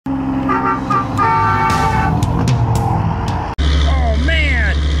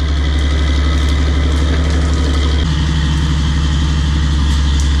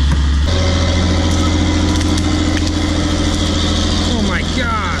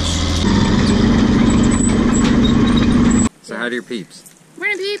to your peeps.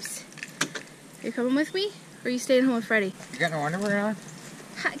 Morning, peeps. Are you coming with me? Or are you staying home with Freddie? You got no underwear on?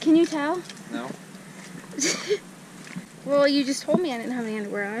 Can you tell? No. Well, you just told me I didn't have any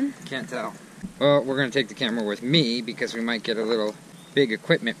underwear on. Can't tell. Well, we're going to take the camera with me because we might get a little big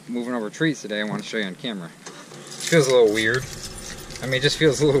equipment moving over trees today. I want to show you on camera. Feels a little weird. I mean, it just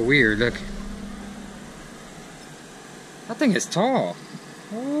feels a little weird. Look. That thing is tall.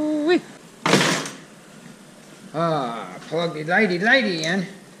 Ooh-wee. Plug the lighty in.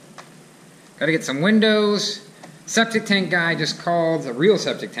 Gotta get some windows. Septic tank guy just called. The real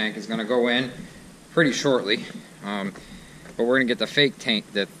septic tank is gonna go in pretty shortly. But we're gonna get the fake tank,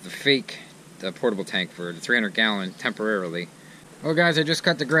 the portable tank for the 300-gallon temporarily. Well, guys, I just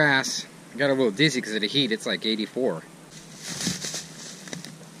cut the grass. I got a little dizzy because of the heat. It's like 84.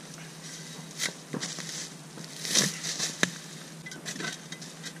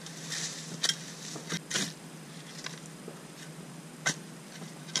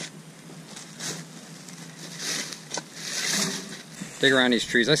 Dig around these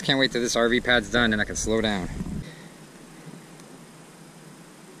trees. I just can't wait till this RV pad's done and I can slow down.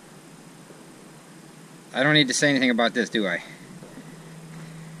 I don't need to say anything about this, do I?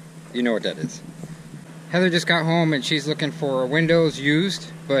 You know what that is. Heather just got home and she's looking for windows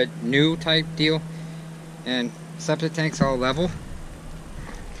used, but new type deal. And septic tank's all level.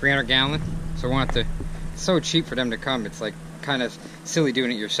 300 gallon. So I want to, it's so cheap for them to come. It's like kind of silly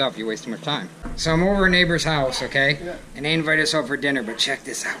doing it yourself. You waste too much time. So I'm over a neighbor's house, okay? Yeah. And they invited us over for dinner, but check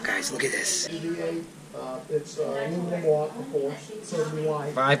this out, guys. Look at this. It's aluminum block, of course, so it'll be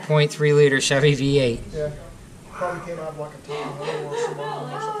white. 5.3 liter Chevy V8. Yeah. Probably came out of like a tan or something.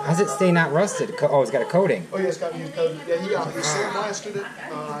 How's it stay not rusted? Oh, it's got a coating. Oh yeah, it's got a new coating. Yeah, he sandblasted it.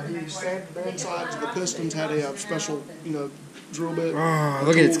 He sanded the insides. The pistons had a special, drill bit. Oh,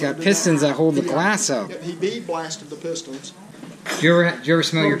 look at it. It's got pistons that hold the glass up. Yeah, he bead blasted the pistons. Do you ever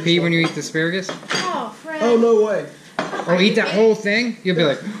smell your pee when you eat the asparagus? Oh, Fred. Oh, no way. Oh, eat that whole thing? You'll be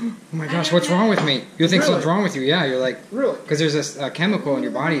like, oh my gosh, what's wrong with me? You'll think something's wrong with you. Yeah, you're like, really? Because there's a chemical in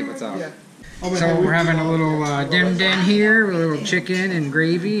your body that's out. Yeah. So we're having a little din here, a little chicken and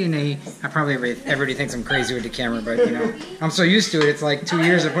gravy, and everybody thinks I'm crazy with the camera, but I'm so used to it. It's like 2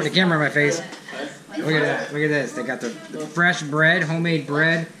 years of putting a camera in my face. Look at that. Look at this. They got the fresh bread, homemade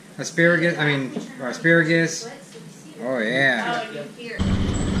bread, asparagus. Oh yeah.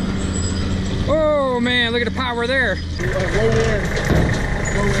 Oh man, look at the power there.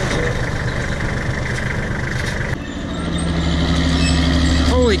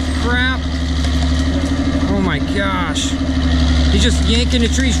 Holy crap. Oh my gosh. He's just yanking the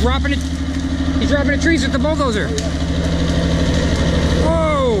trees, dropping it. He's dropping the trees with the bulldozer.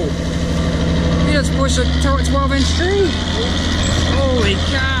 Whoa. He just pushed a 12-inch tree. Holy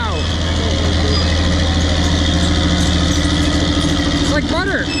cow. It's like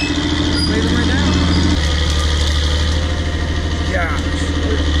butter. Lay them right down. Gosh.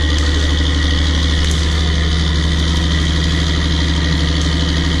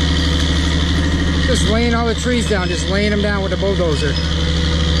 Just laying all the trees down, just laying them down with the bulldozer.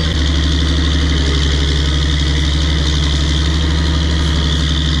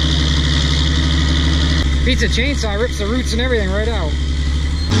 Beats a chainsaw, rips the roots and everything right out.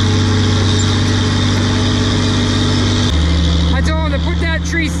 I told him to put that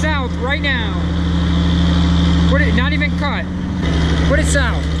tree south right now. Put it, not even cut. Put it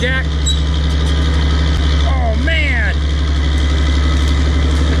south, Jack. Oh man!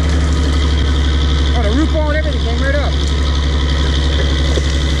 Oh, the root ball and everything came right up.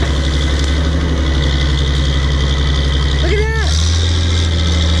 Look at that!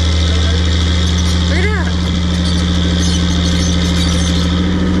 Look at that!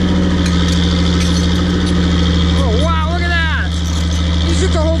 Oh wow, look at that! He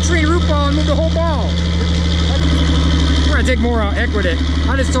took the whole tree root ball and moved the whole ball. We're gonna take more out, heck with it.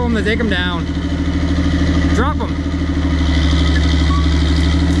 I just told him to take them down. Drop them.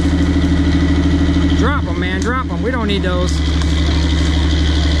 Drop them, man, drop them. We don't need those.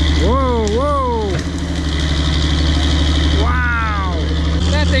 Whoa, whoa. Wow.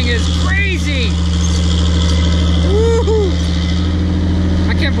 That thing is crazy. Woo-hoo.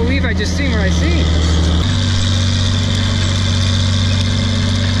 I can't believe I just seen what I seen.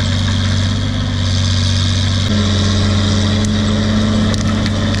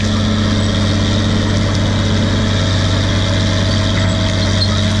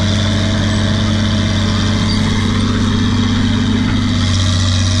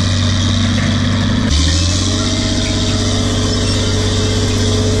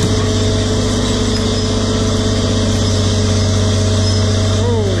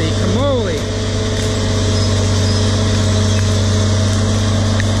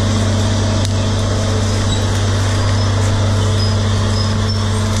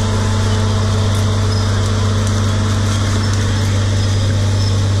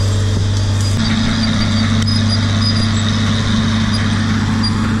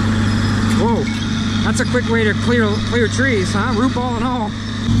 quick way to clear trees, huh? Root ball and all.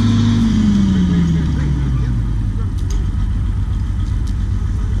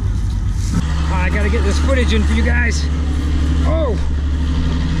 I gotta get this footage in for you guys. Oh!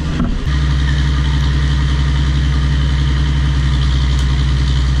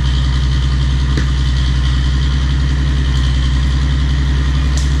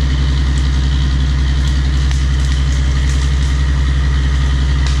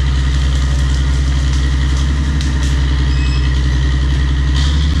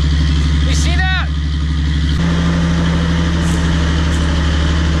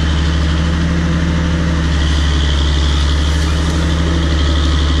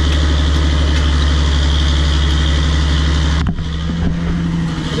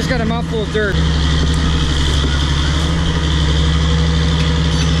 Got a mouthful of dirt.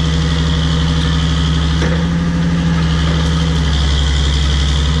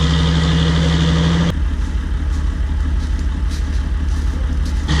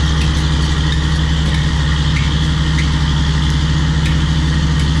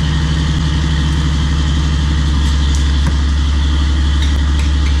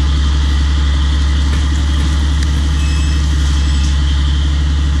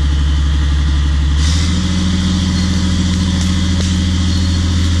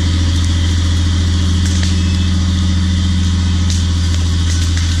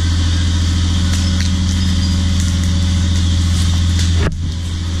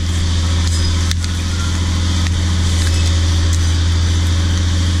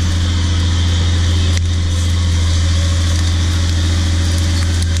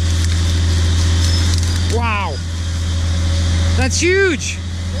 That's huge!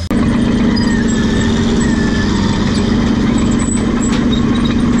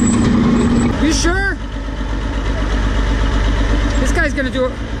 You sure? This guy's gonna do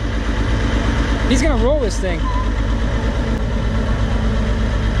it. He's gonna roll this thing.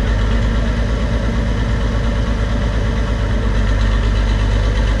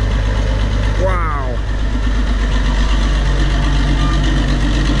 Wow.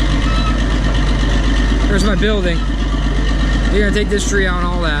 There's my building. You're gonna take this tree out and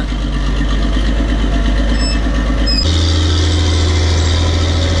all that.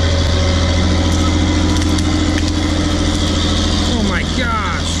 Oh my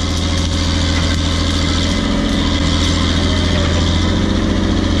gosh.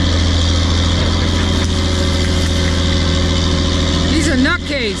 He's a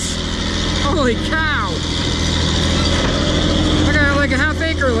nutcase. Holy cow. I got like a half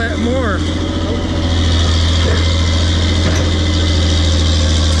acre more.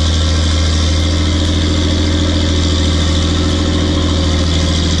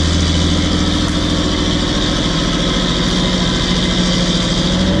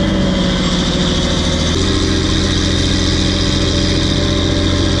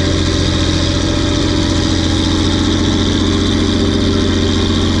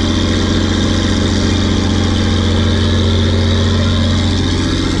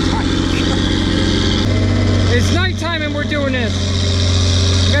 Doing this.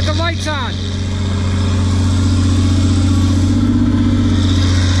 We got the lights on.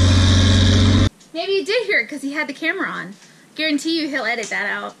 Maybe you did hear it because he had the camera on. Guarantee you he'll edit that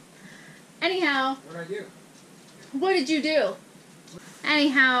out. Anyhow. What did I do? What did you do?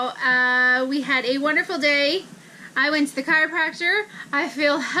 Anyhow, we had a wonderful day. I went to the chiropractor. I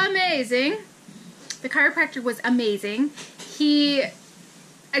feel amazing. The chiropractor was amazing.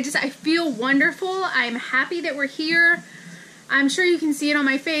 I feel wonderful. I'm happy that we're here. I'm sure you can see it on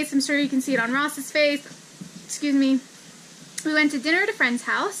my face. I'm sure you can see it on Ross's face. Excuse me. We went to dinner at a friend's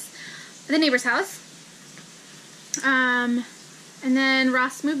house, the neighbor's house. And then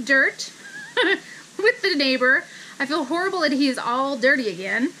Ross moved dirt with the neighbor. I feel horrible that he is all dirty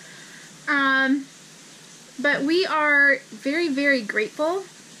again. But we are very, very grateful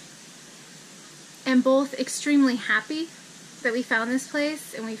and both extremely happy that we found this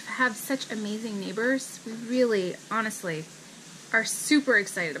place, and we have such amazing neighbors. We really, honestly, are super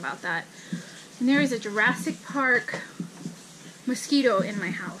excited about that. And there is a Jurassic Park mosquito in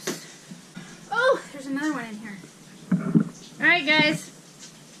my house. Oh, there's another one in here. Alright guys,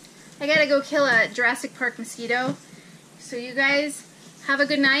 I gotta go kill a Jurassic Park mosquito. So you guys have a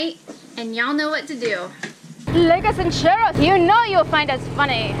good night, and y'all know what to do. Like us and share us, you know you'll find us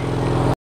funny.